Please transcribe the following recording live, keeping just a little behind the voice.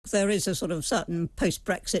there is a sort of certain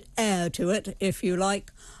post-Brexit air to it, if you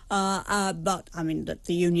like. But, I mean,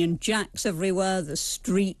 the Union Jacks everywhere, the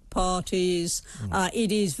street parties.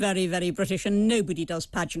 It is very, very British, and nobody does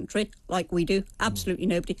pageantry like we do. Absolutely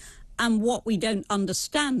nobody. And what we don't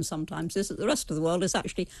understand sometimes is that the rest of the world is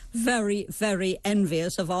actually very, very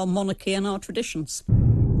envious of our monarchy and our traditions.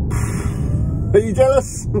 Are you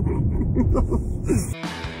jealous?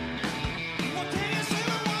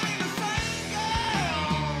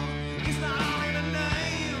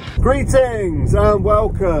 Greetings and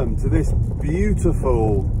welcome to this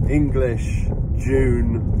beautiful English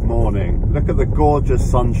June morning. Look at the gorgeous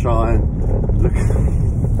sunshine. Look,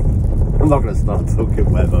 I'm not going to start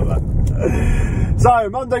talking weather, man. So,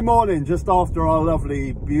 Monday morning, just after our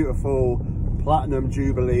lovely, beautiful Platinum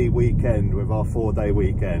Jubilee weekend with our 4-day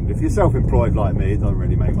weekend. If you're self-employed like me, it doesn't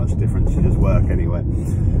really make much difference, you just work anyway.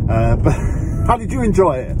 But how did you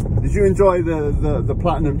enjoy it? Did you enjoy the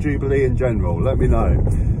Platinum Jubilee in general? Let me know.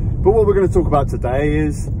 But what we're going to talk about today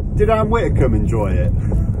is, did Anne Widdecombe enjoy it?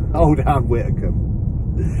 Old Anne Widdecombe.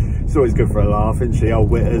 It's always good for a laugh, isn't she?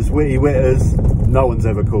 Old Witters, witty Witters. No one's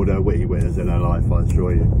ever called her witty Witters in her life, I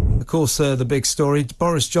assure you. Of course, the big story,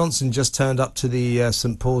 Boris Johnson just turned up to the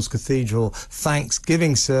St Paul's Cathedral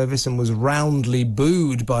Thanksgiving service and was roundly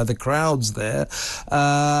booed by the crowds there.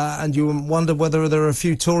 And you wonder whether there are a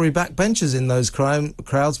few Tory backbenchers in those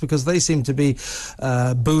crowds, because they seem to be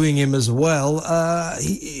booing him as well.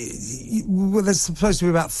 Well, there's supposed to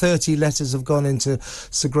be about 30 letters have gone into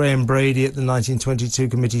Sir Graham Brady at the 1922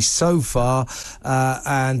 committee so far,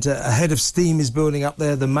 and a head of steam is building up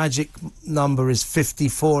there. The magic number is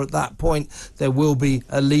 54 at that point. There will be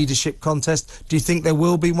a leadership contest. Do you think there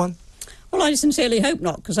will be one? Well, I sincerely hope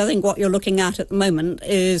not, because I think what you're looking at the moment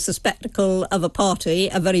is the spectacle of a party,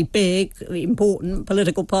 a very big, important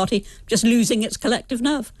political party, just losing its collective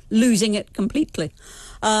nerve, losing it completely.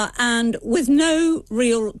 And with no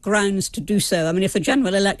real grounds to do so. I mean, if the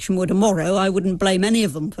general election were tomorrow, I wouldn't blame any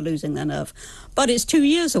of them for losing their nerve. But it's 2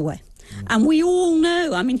 years away. And we all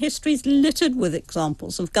know, I mean, history's littered with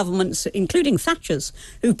examples of governments, including Thatcher's,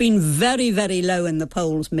 who've been very, very low in the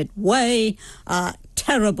polls midway,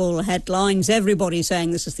 terrible headlines, everybody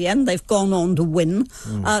saying this is the end. They've gone on to win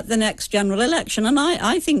the next general election. And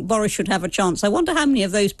I think Boris should have a chance. I wonder how many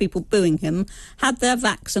of those people booing him had their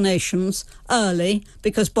vaccinations early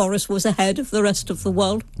because Boris was ahead of the rest of the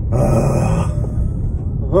world.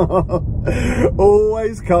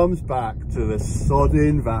 Always comes back to the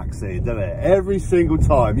sodding vaccine, doesn't it? Every single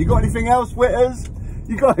time. You got anything else, Witters?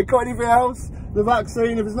 You got anything else? The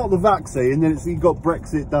vaccine? If it's not the vaccine, then you got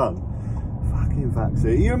Brexit done. Fucking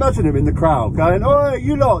vaccine. You imagine him in the crowd going, "Oh,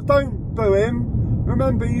 you lot, don't boo him.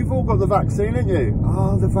 Remember, you've all got the vaccine, haven't you?"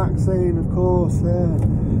 "Oh, the vaccine, of course, yeah."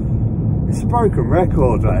 It's a broken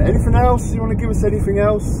record, right? Anything else? You want to give us anything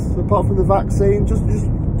else apart from the vaccine? Just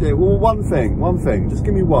yeah, well, one thing. Just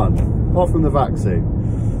give me one, apart from the vaccine.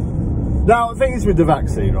 Now, the thing is with the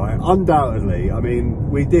vaccine, right? Undoubtedly, I mean,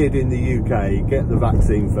 we did in the UK get the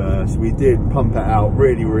vaccine first. We did pump it out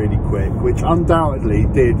really, really quick, which undoubtedly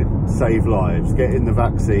did save lives. Getting the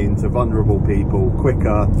vaccine to vulnerable people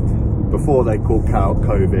quicker before they caught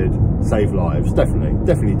COVID saved lives.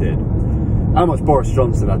 Definitely did. How much Boris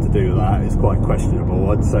Johnson had to do with that is quite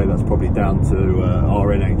questionable. I'd say that's probably down to our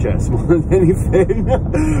NHS more than anything.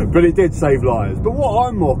 But it did save lives. But what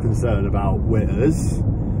I'm more concerned about,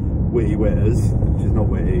 witty Witters, she's not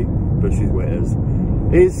witty, but she's Witters,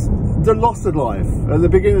 is the loss of life at the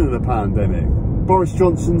beginning of the pandemic. Boris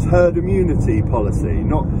Johnson's herd immunity policy,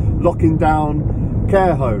 not locking down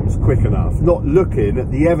care homes quick enough, not looking at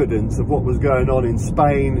the evidence of what was going on in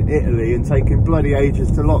Spain, Italy, and taking bloody ages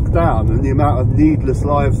to lock down, and the amount of needless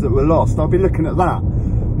lives that were lost. I'll be looking at that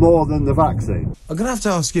more than the vaccine. I'm going to have to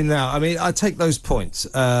ask you now. I mean, I take those points.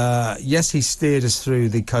 Yes, he steered us through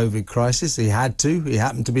the COVID crisis. He had to. He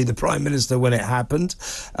happened to be the Prime Minister when it happened,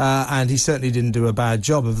 and he certainly didn't do a bad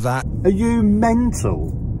job of that. Are you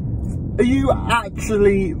mental? Are you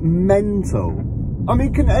actually mental? I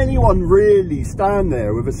mean, can anyone really stand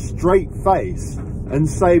there with a straight face and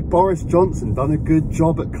say Boris Johnson done a good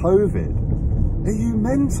job at COVID? Are you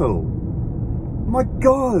mental? My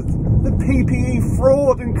God, the PPE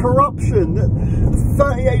fraud and corruption, the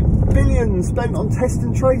 38 billion spent on test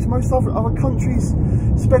and trace. Most other countries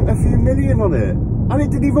spent a few million on it, and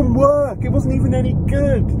it didn't even work. It wasn't even any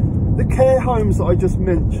good. The care homes that I just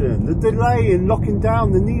mentioned, the delay in locking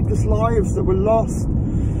down, the needless lives that were lost,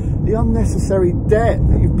 the unnecessary debt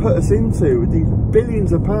that you've put us into with these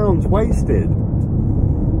billions of pounds wasted.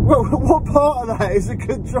 Well, what part of that is a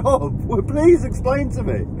good job? Well, please explain to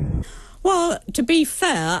me. Well, to be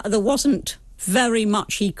fair, there wasn't very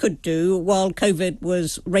much he could do while COVID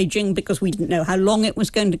was raging, because we didn't know how long it was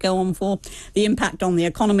going to go on for. The impact on the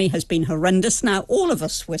economy has been horrendous. Now, all of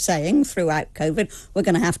us were saying throughout COVID, we're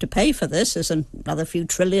going to have to pay for this, as another few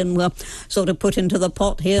trillion were sort of put into the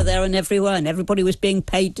pot here, there and everywhere, and everybody was being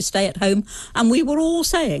paid to stay at home. And we were all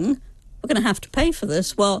saying, we're going to have to pay for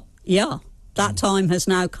this. Well, yeah, that time has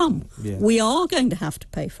now come. Yeah. We are going to have to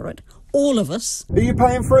pay for it. All of us. Are you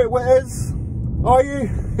paying for it, Witters? Are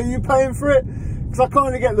you paying for it? Because I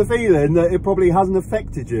kind of get the feeling that it probably hasn't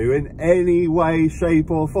affected you in any way,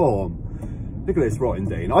 shape or form. Look at this rotting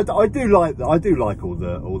Dean. I do like all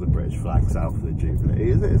the British flags out for the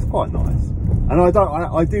Jubilee. It's quite nice. And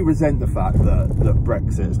I do resent the fact that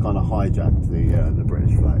Brexit has kind of hijacked the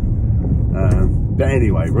British flag. But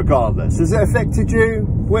anyway, regardless, has it affected you,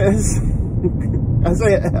 Witters?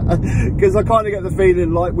 Because I kind of get the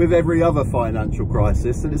feeling, like with every other financial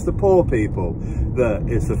crisis, that it's the poor people that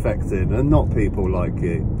it's affecting and not people like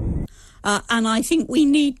you. And I think we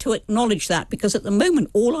need to acknowledge that, because at the moment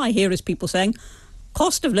all I hear is people saying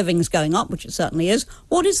cost of living is going up, which it certainly is.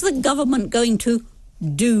 What is the government going to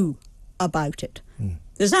do about it?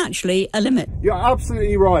 There's actually a limit. You're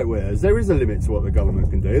absolutely right, Wiz. There is a limit to what the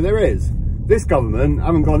government can do. There is. This government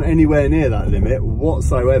haven't gone anywhere near that limit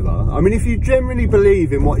whatsoever. I mean, if you generally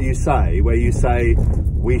believe in what you say, where you say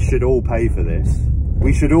we should all pay for this,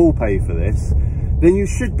 we should all pay for this, then you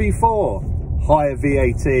should be for higher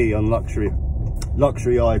VAT on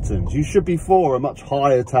luxury items. You should be for a much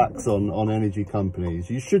higher tax on energy companies.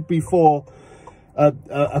 You should be for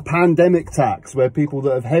a pandemic tax, where people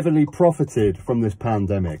that have heavily profited from this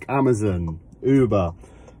pandemic, Amazon, Uber,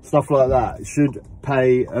 stuff like that, should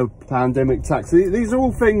pay a pandemic tax. These are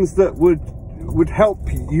all things that would help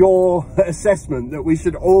your assessment that we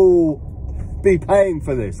should all be paying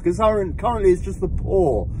for this, because currently it's just the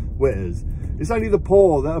poor, Witters. It's only the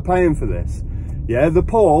poor that are paying for this. Yeah, the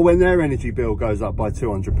poor, when their energy bill goes up by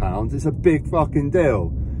 £200, it's a big fucking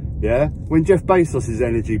deal. Yeah, when Jeff Bezos'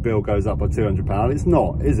 energy bill goes up by £200, it's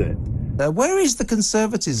not, is it? Where is the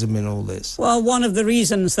conservatism in all this? Well, one of the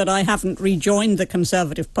reasons that I haven't rejoined the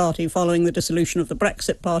Conservative Party following the dissolution of the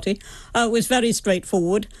Brexit Party was very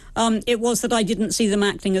straightforward. It was that I didn't see them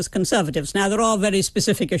acting as Conservatives. Now, there are very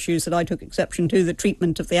specific issues that I took exception to. The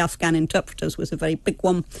treatment of the Afghan interpreters was a very big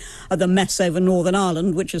one. The mess over Northern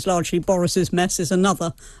Ireland, which is largely Boris's mess, is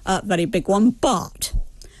another very big one. But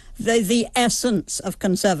the essence of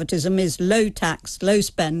conservatism is low tax, low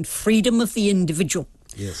spend, freedom of the individual.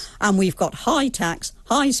 Yes. And we've got high tax,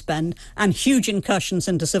 high spend and huge incursions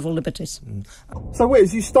into civil liberties. So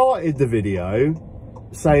Wiz, you started the video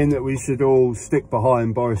saying that we should all stick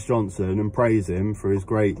behind Boris Johnson and praise him for his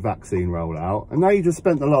great vaccine rollout, and now you just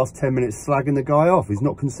spent the last 10 minutes slagging the guy off. He's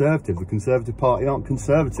not Conservative. The Conservative Party aren't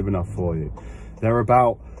conservative enough for you. They're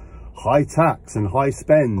about high tax and high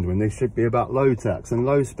spend when they should be about low tax and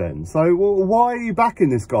low spend. So why are you backing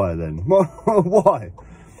this guy then? Why?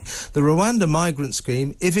 The Rwanda migrant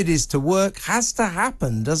scheme, if it is to work, has to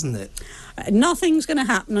happen, doesn't it? Nothing's going to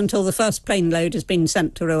happen until the first plane load has been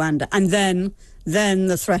sent to Rwanda, and then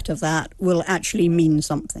the threat of that will actually mean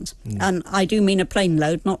something. And I do mean a plane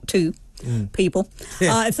load, not two people.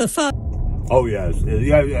 Yeah. If the first... Oh yes,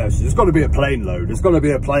 yes. There's got to be a plane load. There's got to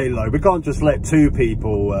be a plane load. We can't just let two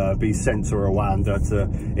people be sent to Rwanda to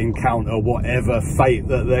encounter whatever fate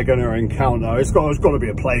that they're going to encounter. It's got to be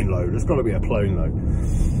a plane load. There's got to be a plane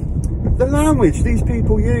load. The language these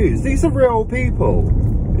people use, these are real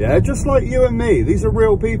people. Yeah, just like you and me. These are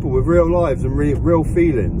real people with real lives and real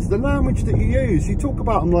feelings. The language that you use, you talk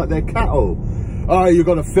about them like they're cattle. Oh, you've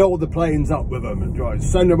got to fill the planes up with them and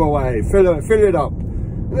send them away. Fill it up.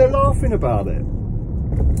 And they're laughing about it.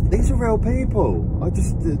 These are real people.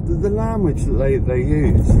 The language that they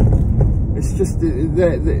use. It's just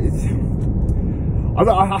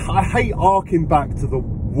I hate harking back to the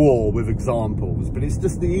war with examples, but it's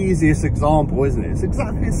just the easiest example, isn't it? It's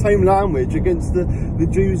exactly the same language against the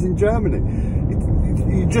Jews in Germany.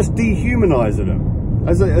 You're just dehumanising them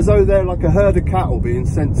as though they're like a herd of cattle being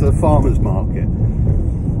sent to the farmer's market.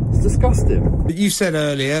 It's disgusting. But you said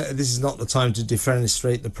earlier this is not the time to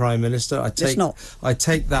defenestrate the Prime Minister. It's not. I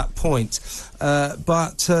take that point,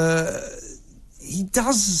 but he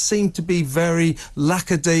does seem to be very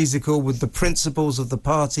lackadaisical with the principles of the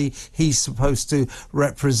party he's supposed to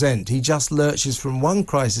represent. He just lurches from one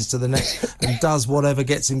crisis to the next and does whatever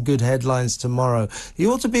gets him good headlines tomorrow. He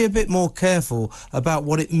ought to be a bit more careful about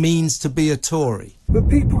what it means to be a Tory. But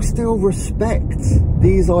people still respect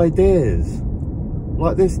these ideas.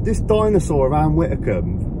 Like this dinosaur of Ann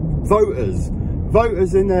Widdecombe.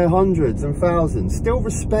 Voters in their hundreds and thousands still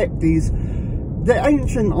respect they're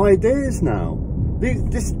ancient ideas now.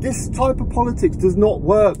 This type of politics does not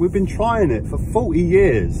work. We've been trying it for 40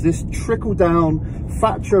 years. This trickle-down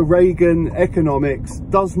Thatcher Reagan economics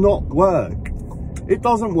does not work. It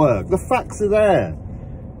doesn't work. The facts are there.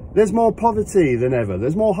 There's more poverty than ever.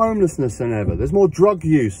 There's more homelessness than ever. There's more drug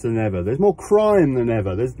use than ever. There's more crime than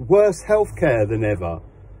ever. There's worse healthcare than ever.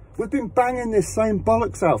 We've been banging this same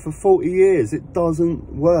bollocks out for 40 years. It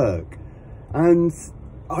doesn't work. And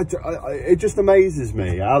it just amazes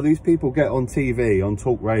me how these people get on TV, on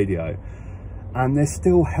talk radio, and they're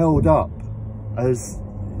still held up as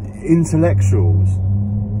intellectuals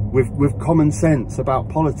with common sense about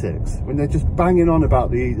politics, when they're just banging on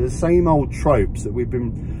about the same old tropes that we've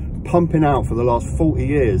been pumping out for the last 40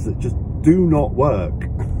 years that just do not work.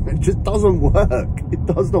 It just doesn't work. It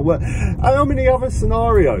does not work. And how many other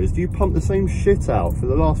scenarios do you pump the same shit out for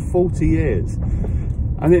the last 40 years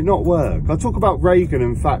and it not work? I talk about Reagan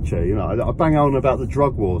and Thatcher, you know, I bang on about the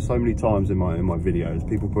drug war so many times in my videos.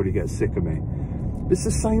 People probably get sick of me. It's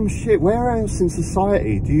the same shit. Where else in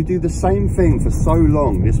society do you do the same thing for so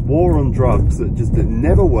long? This war on drugs that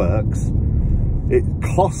never works. It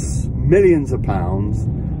costs millions of pounds.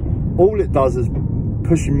 All it does is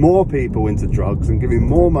pushing more people into drugs and giving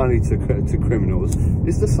more money to criminals.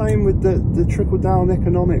 It's the same with the trickle-down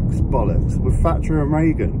economics bollocks with Thatcher and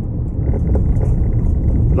Reagan.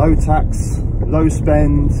 Low tax, low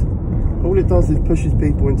spend. All it does is pushes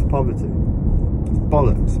people into poverty.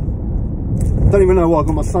 Bollocks. Don't even know why I've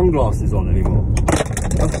got my sunglasses on anymore.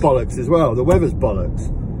 That's bollocks as well. The weather's bollocks.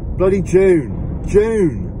 Bloody June.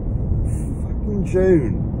 Fucking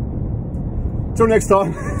June. Till next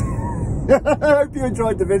time. I hope you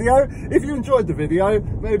enjoyed the video. If you enjoyed the video,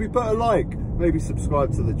 maybe put a like. Maybe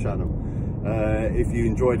subscribe to the channel. If you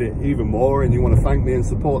enjoyed it even more and you want to thank me and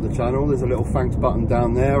support the channel, there's a little thanks button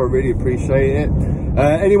down there. I really appreciate it.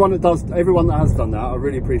 Everyone that has done that, I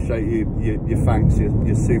really appreciate your thanks,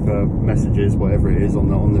 your super messages, whatever it is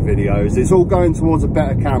on the videos. It's all going towards a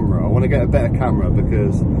better camera. I want to get a better camera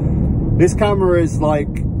because this camera is like,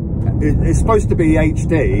 it's supposed to be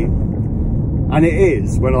HD, and it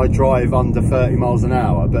is when I drive under 30 miles an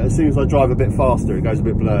hour, but as soon as I drive a bit faster, it goes a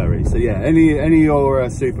bit blurry. So yeah, any of your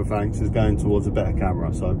super thanks is going towards a better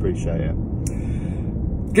camera, so I appreciate it.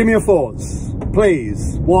 Give me your thoughts,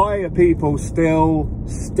 please. Why are people still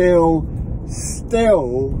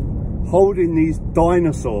holding these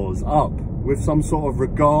dinosaurs up with some sort of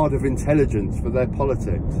regard of intelligence for their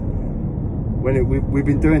politics? When we've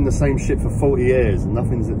been doing the same shit for 40 years and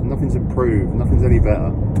nothing's improved, nothing's any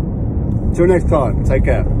better. Till next time, take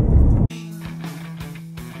care.